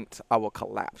faint. I will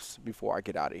collapse before I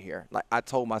get out of here. Like, I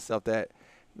told myself that.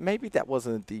 Maybe that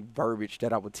wasn't the verbiage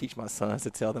that I would teach my sons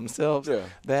to tell themselves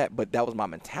that, but that was my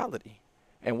mentality.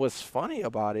 And what's funny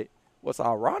about it, what's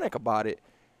ironic about it,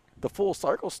 the full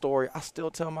circle story, I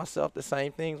still tell myself the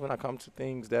same things when I come to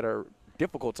things that are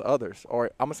difficult to others,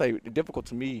 or I'm going to say difficult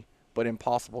to me, but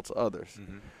impossible to others.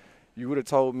 Mm-hmm. You would have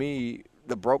told me,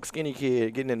 the broke, skinny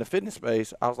kid getting in the fitness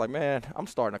space, I was like, man, I'm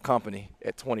starting a company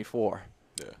at 24.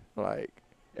 Yeah. Like,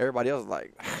 everybody else is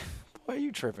like, boy,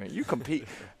 you tripping. You compete.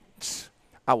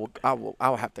 I will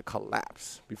have to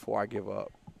collapse before I give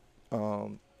up.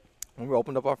 When we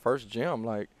opened up our first gym,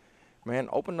 like, man,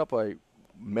 opening up a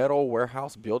metal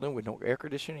warehouse building with no air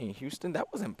conditioning in Houston,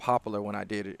 that wasn't popular when I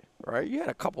did it, right? You had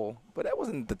a couple, but that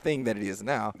wasn't the thing that it is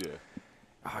now. Yeah.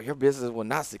 Oh, your business will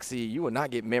not succeed. You will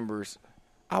not get members.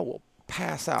 I will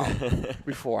pass out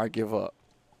before I give up.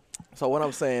 So what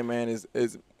I'm saying, man, is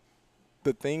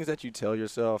the things that you tell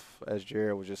yourself, as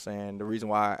Jared was just saying, the reason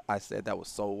why I said that was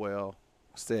so well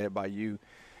said by you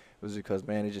was because,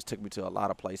 man, it just took me to a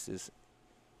lot of places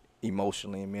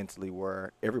emotionally and mentally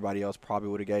where everybody else probably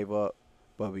would have gave up.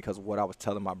 But because of what I was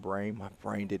telling my brain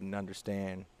didn't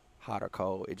understand how to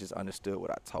code. It just understood what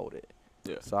I told it.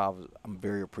 Yeah. So I'm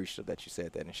very appreciative that you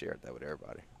said that and shared that with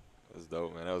everybody. That's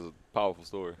dope, man. That was a powerful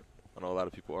story. I know a lot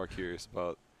of people are curious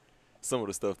about some of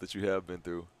the stuff that you have been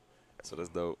through. So that's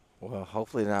dope. Well,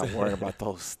 hopefully they're not worrying about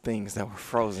those things that were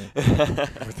frozen.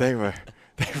 But they were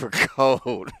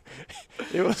cold.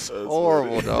 It was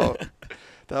horrible, dog.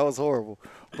 That was horrible.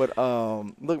 But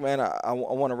look, man, I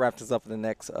want to wrap this up in the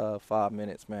next 5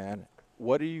 minutes, man.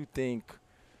 What do you think?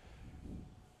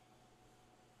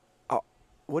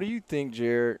 What do you think,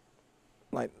 Jared?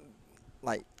 Like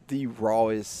the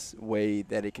rawest way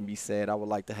that it can be said. I would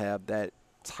like to have that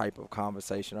type of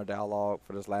conversation or dialogue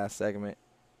for this last segment.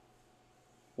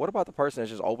 What about the person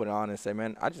that's just open and honest and say,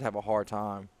 man, I just have a hard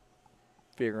time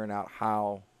figuring out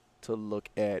how to look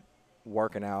at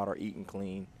working out or eating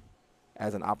clean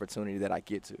as an opportunity that I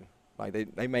get to. Like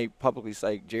they may publicly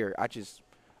say, Jared, I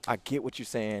get what you're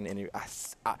saying, and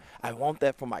I want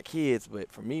that for my kids,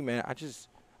 but for me, man,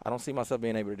 I don't see myself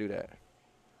being able to do that.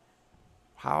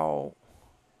 How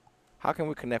can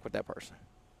we connect with that person?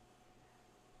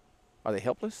 Are they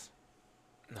helpless?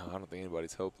 No, I don't think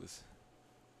anybody's helpless.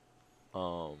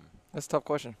 That's a tough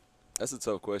question. That's a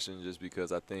tough question just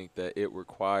because I think that it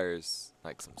requires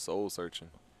like some soul searching.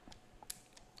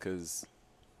 Because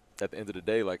at the end of the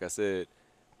day, like I said,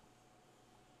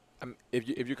 if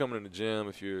you're coming in the gym,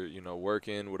 if you're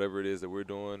working, whatever it is that we're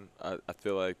doing, I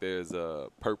feel like there's a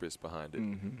purpose behind it.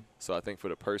 Mm-hmm. So I think for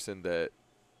the person that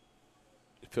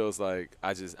feels like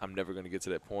I'm never going to get to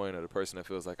that point, or the person that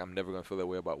feels like I'm never going to feel that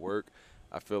way about work,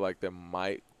 I feel like there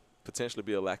might potentially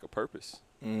be a lack of purpose.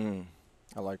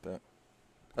 I like that.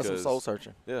 That's some soul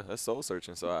searching. Yeah, that's soul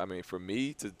searching. So I mean, for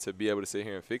me to be able to sit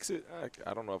here and fix it,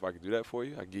 I don't know if I could do that for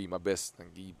you. I give you my best. I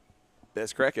give you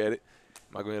best crack at it.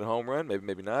 Am I going to hit a home run?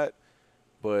 Maybe not.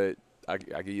 But I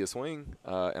give you a swing,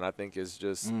 and I think it's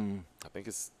just I think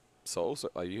it's soul.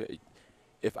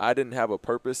 If I didn't have a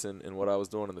purpose in what I was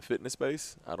doing in the fitness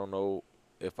space, I don't know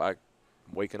if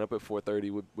waking up at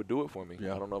 4:30 would do it for me.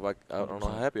 Yeah. I don't know if I don't know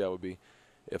how happy I would be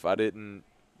if I didn't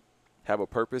have a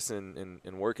purpose in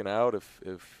working out. If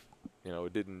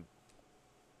it didn't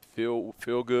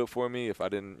feel good for me, if I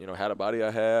didn't have the body I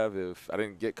have, if I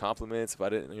didn't get compliments, if I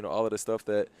didn't all of the stuff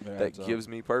that gives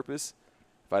me purpose,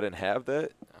 if I didn't have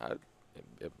that,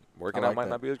 working out might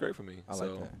not be as great for me. I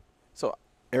like that. So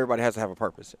everybody has to have a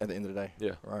purpose at the end of the day.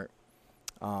 Yeah. Right.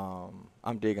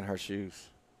 I'm digging her shoes.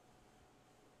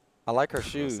 I like her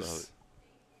shoes.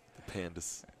 The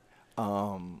pandas.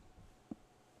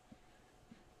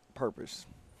 Purpose.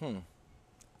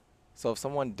 So if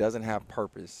someone doesn't have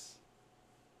purpose,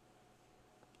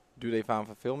 do they find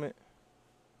fulfillment?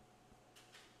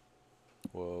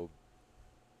 Well,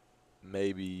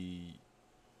 maybe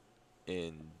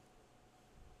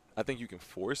I think you can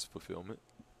force fulfillment.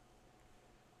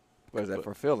 What is that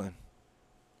fulfilling?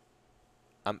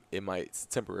 It might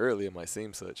temporarily. It might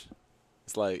seem such.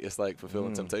 It's like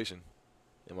fulfilling temptation.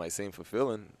 It might seem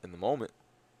fulfilling in the moment,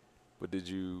 but did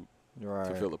you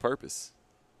fulfill the purpose?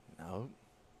 No.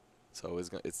 So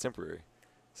it's temporary.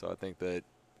 So I think that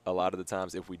a lot of the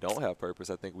times, if we don't have purpose,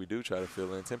 I think we do try to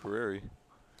fill in temporary.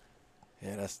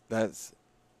 Yeah,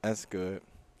 that's good.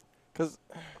 Because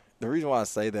the reason why I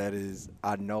say that is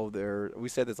I know we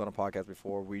said this on a podcast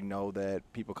before. We know that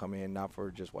people come in not for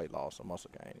just weight loss or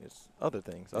muscle gain. It's other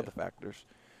things, other factors.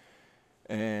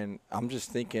 And I'm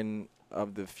just thinking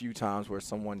of the few times where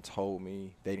someone told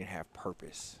me they didn't have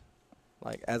purpose.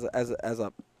 Like as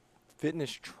a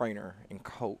fitness trainer and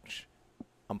coach,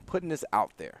 I'm putting this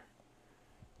out there.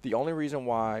 The only reason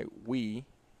why we,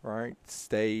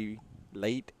 stay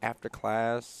late after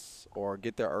class or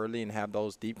get there early and have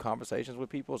those deep conversations with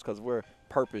people is because we're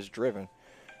purpose driven,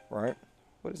 right?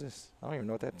 What is this? I don't even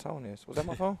know what that tone is. Was that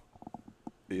my phone?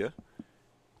 Yeah.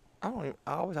 I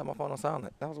always have my phone on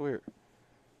silent. That was weird.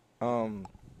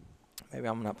 Maybe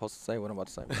I'm not supposed to say what I'm about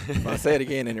to say. If I say it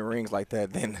again and it rings like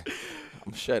that, then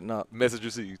I'm shutting up. Message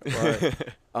received. Right.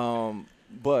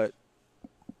 But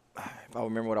if I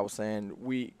remember what I was saying,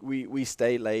 we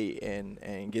stay late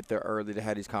and get there early to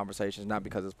have these conversations, not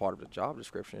because it's part of the job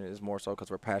description. It's more so because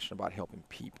we're passionate about helping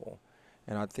people.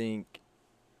 And I think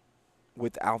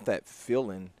without that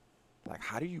feeling, like,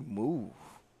 how do you move?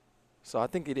 So I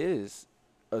think it is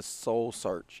a soul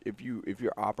search if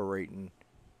you're operating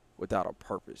without a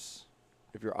purpose.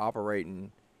 If you're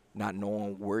operating not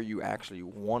knowing where you actually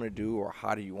want to do or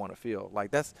how do you want to feel.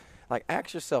 Like that's like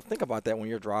ask yourself, think about that when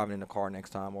you're driving in the car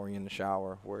next time or you're in the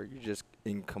shower where you're just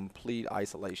in complete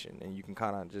isolation and you can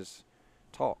kind of just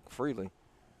talk freely.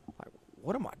 Like,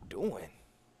 what am I doing?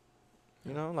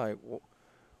 You know, like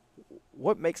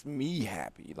what makes me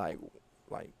happy?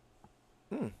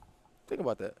 Think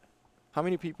about that. How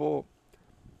many people?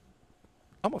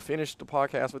 I'm gonna finish the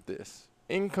podcast with this.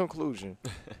 In conclusion,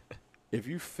 if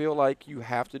you feel like you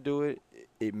have to do it,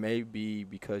 it may be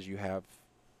because you have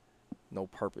no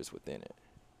purpose within it.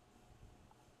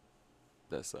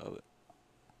 That's solid.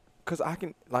 Because I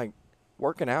can, like,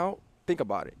 working out, think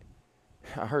about it.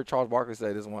 I heard Charles Barkley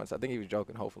say this once. I think he was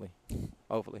joking, hopefully.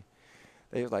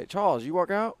 They was like, Charles, you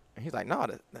work out? And he's like, nah,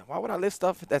 why would I lift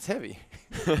stuff that's heavy?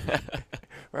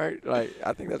 Right? Like,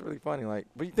 I think that's really funny. Like,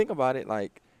 but you think about it,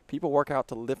 like, people work out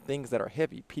to lift things that are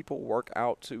heavy. People work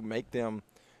out to make them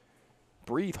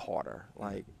breathe harder.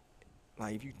 Like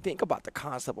if you think about the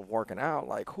concept of working out,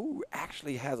 like, who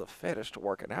actually has a fetish to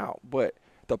working out? But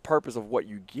the purpose of what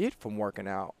you get from working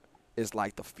out is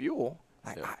like the fuel.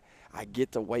 Like, yeah. I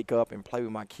get to wake up and play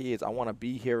with my kids. I want to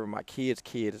be here when my kids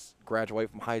graduate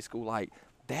from high school. Like,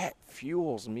 that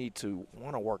fuels me to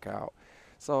want to work out.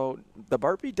 So the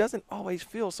burpee doesn't always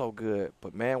feel so good,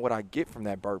 but man, what I get from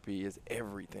that burpee is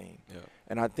everything. Yeah.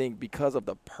 And I think because of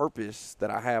the purpose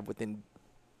that I have within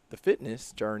the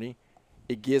fitness journey,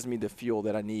 it gives me the fuel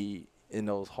that I need in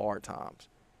those hard times.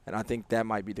 And I think that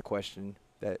might be the question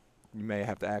that you may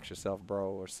have to ask yourself,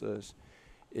 bro or sis,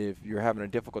 if you're having a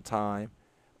difficult time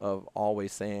of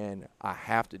always saying, I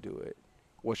have to do it,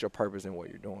 what's your purpose in what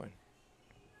you're doing?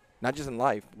 Not just in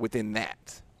life, within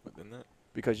that. Within that.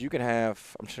 Because you can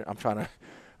have, I'm trying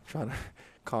to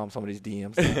calm some of these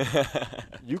DMs.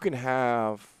 You can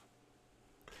have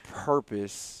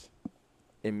purpose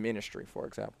in ministry, for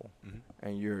example,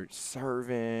 and you're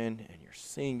serving and you're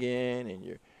singing and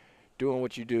you're doing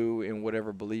what you do in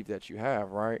whatever belief that you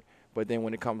have, right? But then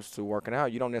when it comes to working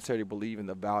out, you don't necessarily believe in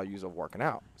the values of working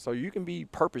out. So you can be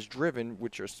purpose-driven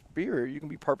with your spirit. You can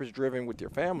be purpose-driven with your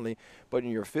family, but in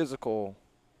your physical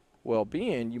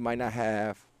well-being, you might not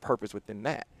have purpose within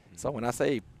that. So when I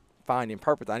say finding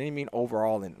purpose, I didn't mean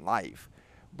overall in life,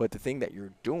 but the thing that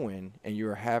you're doing and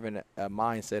you're having a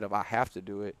mindset of I have to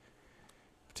do it,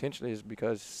 potentially is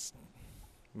because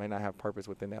you may not have purpose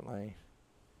within that lane.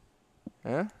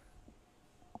 Huh?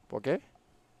 ¿Por qué?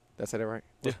 Did I say that right?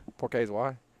 Yeah. ¿Por qué is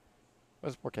why? What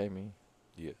does por qué mean?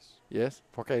 Yes. Yes?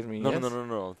 ¿Por qué mean No, yes?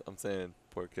 no. I'm saying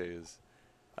porque is,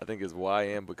 I think it's why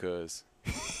and because.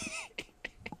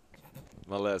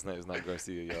 My last name is not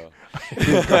Garcia, y'all.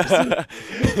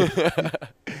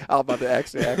 I was about to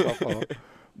actually ask my phone.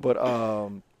 But,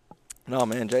 no,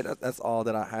 man, Jay, that's all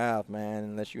that I have, man,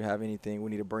 unless you have anything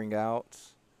we need to bring out.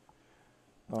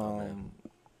 All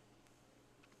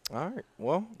right.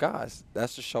 Well, guys,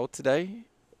 that's the show today.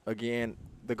 Again,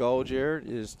 the goal, Jared,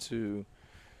 is to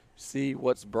see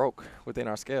what's broke within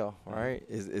our scale, right?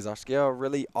 Is our scale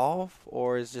really off,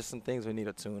 or is just some things we need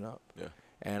to tune up? Yeah.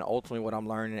 And ultimately what I'm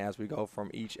learning as we go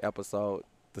from each episode,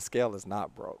 the scale is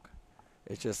not broke.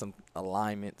 It's just some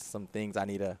alignments, some things I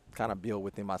need to kind of build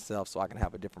within myself so I can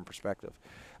have a different perspective.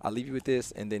 I'll leave you with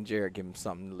this, and then Jared give him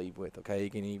something to leave with, okay?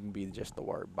 It can even be just the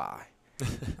word bye.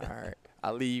 All right.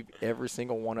 I leave every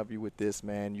single one of you with this,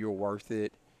 man. You're worth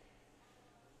it,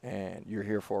 and you're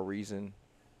here for a reason.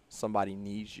 Somebody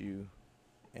needs you,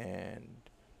 and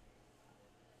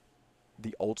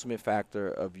the ultimate factor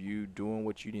of you doing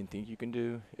what you didn't think you can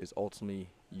do is ultimately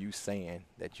you saying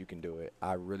that you can do it.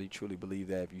 I really, truly believe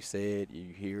that if you say it,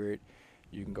 you hear it,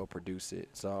 you can go produce it.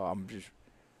 So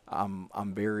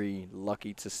I'm very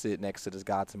lucky to sit next to this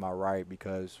guy to my right,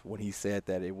 because when he said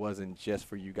that, it wasn't just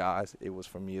for you guys, it was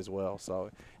for me as well.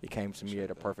 So it came to me at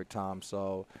a perfect time.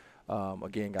 So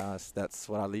again, guys, that's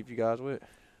what I leave you guys with.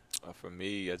 For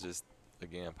me,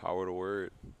 again, power the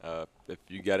word. If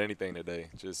you got anything today,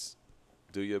 just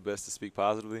do your best to speak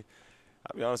positively.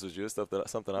 I'll be honest with you, it's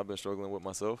something I've been struggling with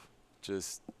myself.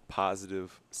 Just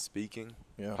positive speaking.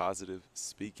 Yeah. Positive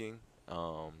speaking.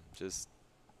 Just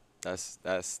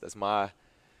that's my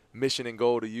mission and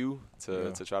goal to you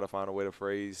to try to find a way to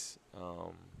phrase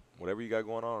whatever you got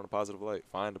going on in a positive light.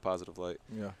 Find a positive light.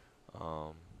 Yeah.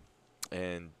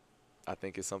 And I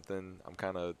think it's something I'm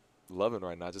kind of loving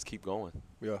right now. Just keep going.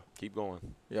 Yeah. Keep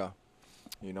going. Yeah.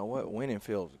 You know what? Winning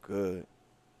feels good.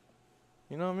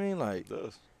 You know what I mean? Like, It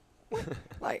does.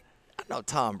 like, I know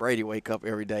Tom Brady wake up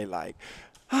every day like,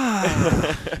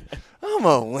 I'm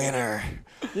a winner.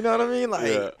 You know what I mean?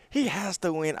 Like, he has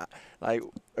to win. Like,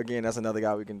 again, that's another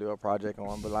guy we can do a project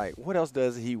on. But, like, what else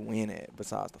does he win at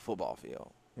besides the football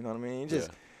field? You know what I mean?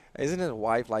 Isn't his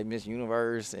wife like Miss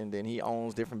Universe? And then he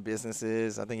owns different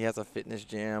businesses. I think he has a fitness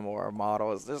gym or a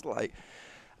model. It's just like,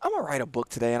 I'm gonna write a book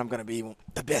today and I'm gonna be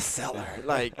the bestseller.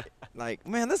 like,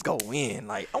 man, let's go win.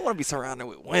 Like, I want to be surrounded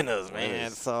with winners, man.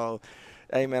 Nice. So,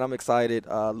 hey, man, I'm excited.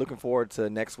 Looking forward to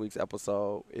next week's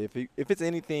episode. If it's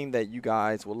anything that you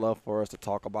guys would love for us to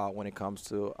talk about when it comes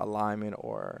to alignment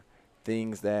or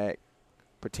things that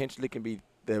potentially can be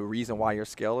the reason why your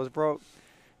scale is broke,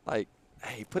 like,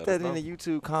 hey, put Let us that in know. the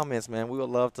YouTube comments, man. We would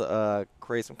love to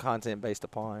create some content based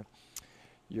upon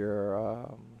your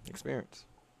experience.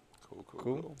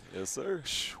 Cool. Yes, sir.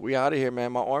 We out of here,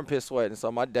 man. My armpit's sweating, so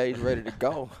my day's ready to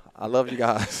go. I love you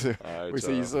guys. All right, We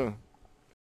see you y'all. soon.